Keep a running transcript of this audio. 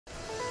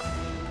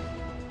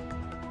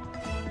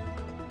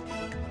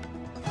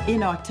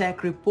In our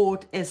tech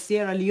report, a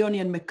Sierra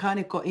Leonean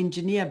mechanical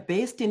engineer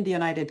based in the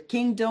United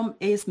Kingdom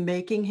is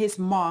making his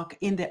mark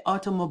in the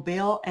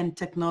automobile and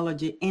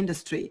technology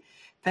industry.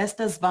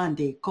 Festus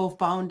Vandy,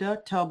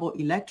 co-founder Turbo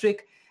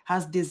Electric,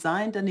 has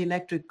designed an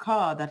electric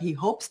car that he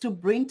hopes to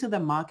bring to the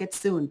market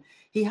soon.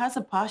 He has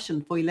a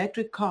passion for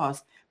electric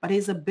cars, but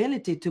his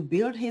ability to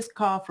build his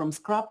car from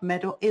scrap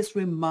metal is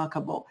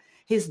remarkable.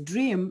 His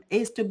dream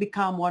is to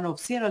become one of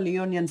Sierra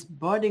Leone's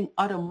budding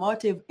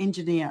automotive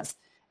engineers.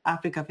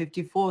 Africa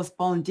 54's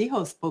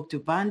Ndiho spoke to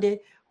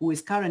Vandy, who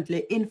is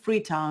currently in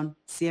Freetown,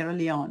 Sierra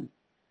Leone.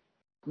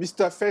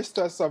 Mr.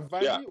 Festus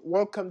Vandy,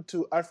 welcome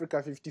to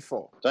Africa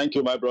 54. Thank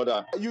you, my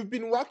brother. You've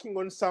been working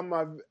on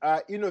some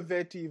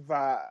innovative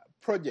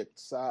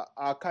projects.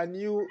 Can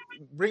you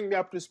bring me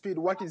up to speed?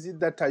 What is it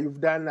that you've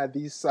done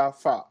this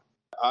far?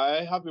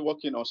 I have been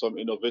working on some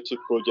innovative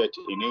projects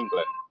in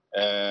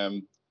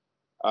England.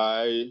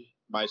 I,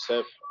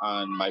 myself,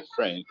 and my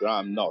friend,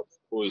 Graham North,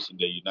 who is in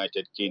the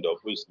United Kingdom,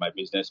 who is my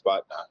business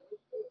partner,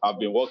 have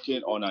been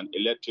working on an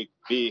electric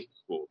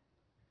vehicle.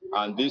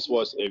 And this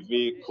was a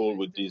vehicle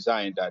with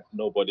design that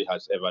nobody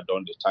has ever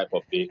done the type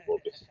of vehicle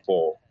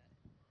before.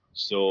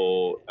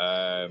 So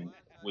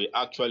we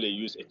actually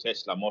used a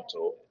Tesla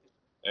motor,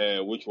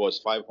 which was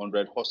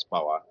 500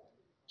 horsepower.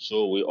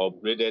 So we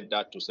upgraded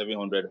that to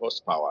 700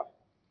 horsepower.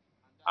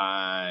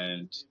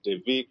 And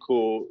the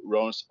vehicle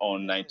runs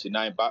on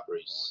 99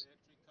 batteries.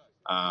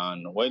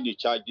 And when you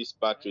charge these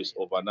batteries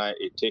overnight,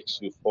 it takes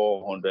you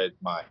 400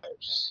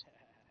 miles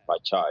per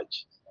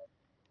charge.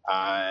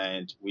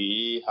 And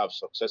we have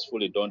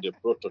successfully done the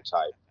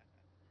prototype.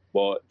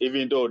 But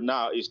even though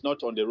now it's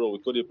not on the road,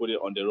 we couldn't put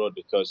it on the road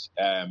because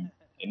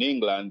in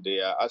England, they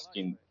are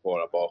asking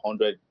for about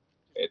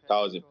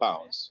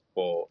 £100,000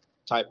 for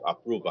type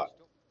approval.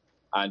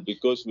 And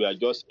because we are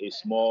just a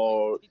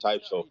small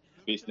types of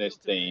business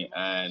thing,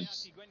 and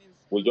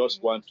we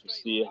just want to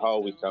see how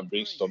we can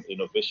bring some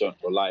innovation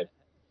to life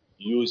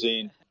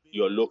using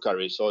your local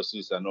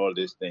resources and all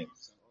these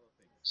things.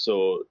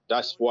 So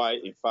that's why,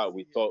 in fact,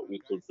 we thought we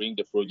could bring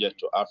the project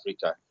to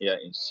Africa here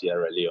in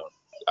Sierra Leone.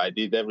 I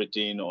did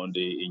everything on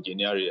the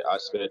engineering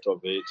aspect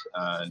of it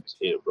and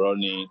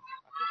running.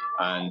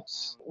 And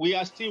we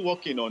are still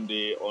working on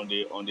the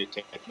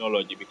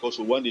technology because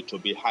we want it to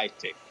be high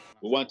tech.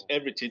 We want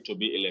everything to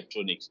be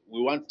electronics.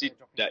 We want it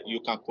that you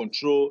can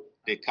control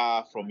the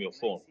car from your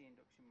phone.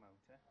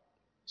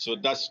 So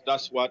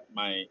that's what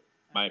my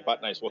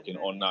partner is working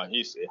on now.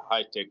 He's a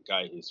high-tech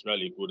guy. He's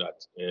really good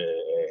at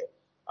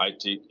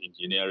IT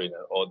engineering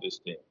and all these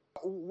things.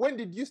 When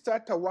did you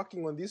start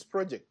working on this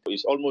project?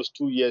 It's almost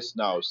 2 years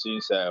now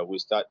since we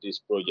start this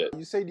project.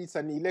 You said it's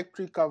an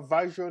electric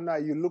version.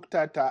 You looked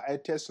at a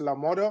Tesla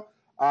model.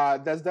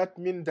 Does that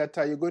mean that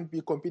you're going to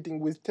be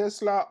competing with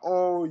Tesla,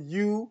 or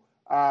you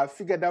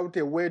figured out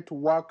a way to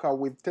work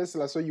with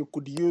Tesla so you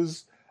could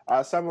use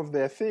some of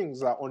their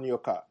things on your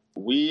car?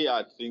 We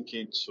are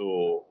thinking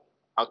to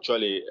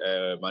actually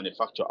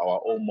manufacture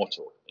our own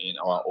motor in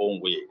our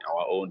own way,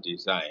 our own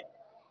design.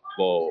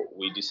 But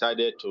we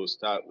decided to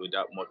start with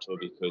that motor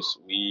because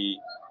we,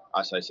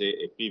 as I say,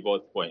 a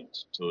pivot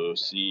point to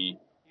see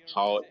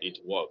how it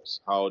works,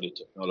 how the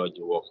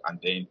technology works, and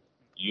then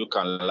you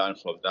can learn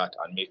from that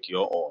and make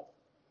your own.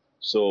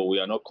 So we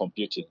are not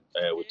competing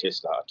with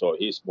Tesla at all.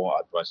 He's more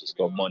advanced. It's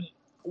got money.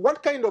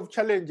 What kind of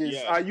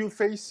challenges are you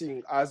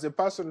facing as a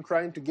person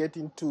trying to get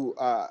into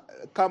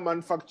car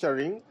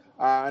manufacturing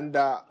and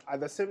at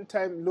the same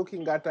time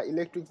looking at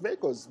electric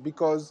vehicles?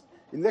 Because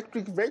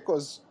electric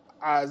vehicles,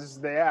 as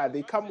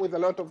they come with a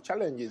lot of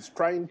challenges,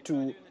 trying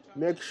to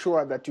make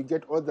sure that you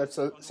get all the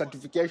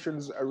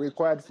certifications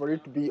required for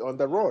it to be on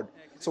the road.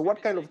 So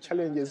what kind of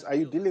challenges are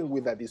you dealing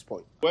with at this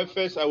point? Well,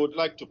 first, I would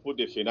like to put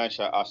the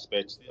financial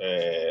aspect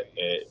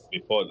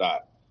before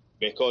that,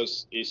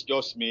 because it's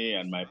just me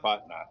and my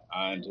partner,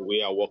 and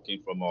we are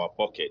working from our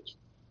pocket.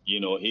 You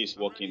know, he's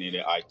working in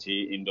the IT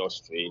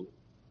industry,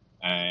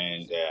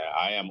 and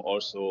I am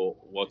also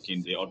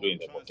working doing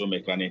the motor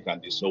mechanic,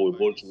 and so we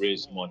both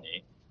raise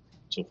money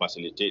to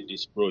facilitate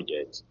this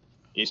project.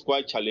 It's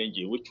quite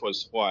challenging, which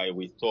was why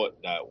we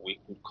thought that we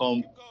could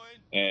come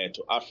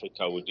to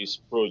Africa with this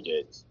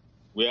project,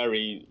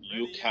 wherein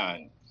you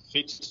can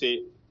fix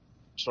it,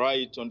 try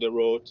it on the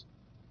road,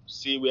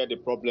 see where the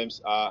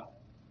problems are,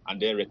 and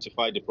then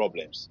rectify the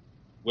problems.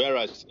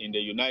 Whereas in the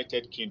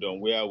United Kingdom,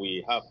 where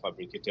we have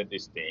fabricated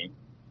this thing,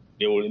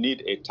 they will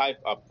need a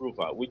type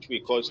approval, which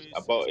will cost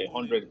about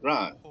 100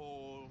 grand.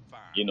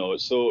 You know,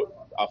 so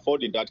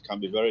affording that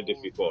can be very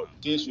difficult.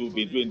 Since we'll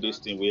be doing this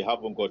thing, we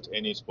haven't got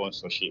any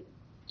sponsorship.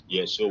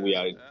 Yeah, so we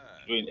are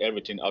doing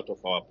everything out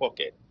of our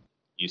pocket,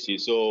 you see.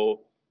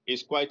 So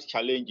it's quite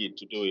challenging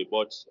to do it,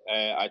 but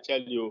I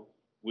tell you,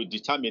 with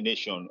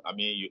determination, I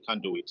mean, you can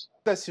do it.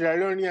 The Sierra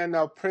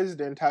Leonean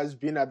president has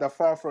been at the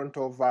forefront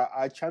of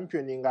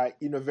championing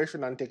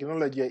innovation and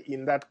technology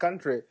in that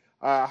country.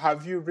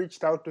 Have you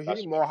reached out to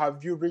him, or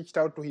have you reached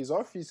out to his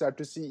office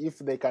to see if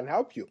they can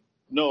help you?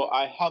 No,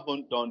 I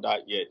haven't done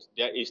that yet.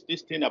 There is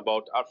this thing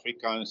about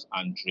Africans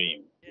and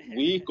dream.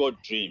 We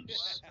got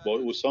dreams,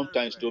 but we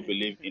sometimes don't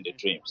believe in the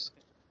dreams.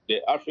 The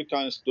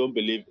Africans don't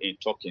believe in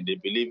talking. They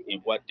believe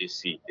in what they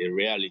see, the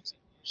reality.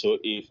 So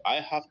if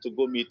I have to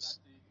go meet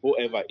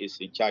whoever is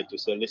in charge to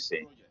say,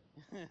 listen,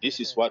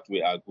 this is what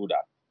we are good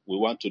at. We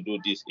want to do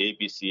this A,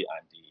 B, C,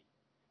 and D.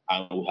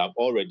 And we have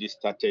already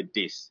started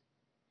this.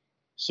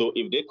 So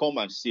if they come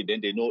and see,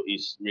 then they know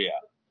it's real.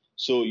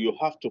 So you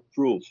have to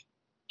prove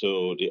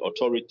to the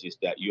authorities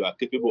that you are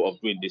capable of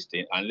doing this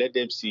thing and let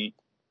them see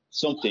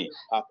something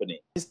happening.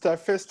 Mr.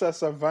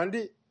 Festus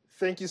Vandy,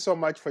 thank you so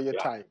much for your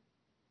time.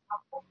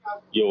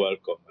 You're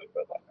welcome, my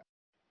brother.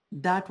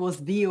 That was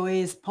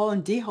VOA's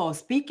Ndiho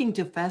speaking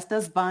to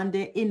Festus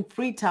Vandy in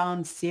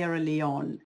Freetown, Sierra Leone.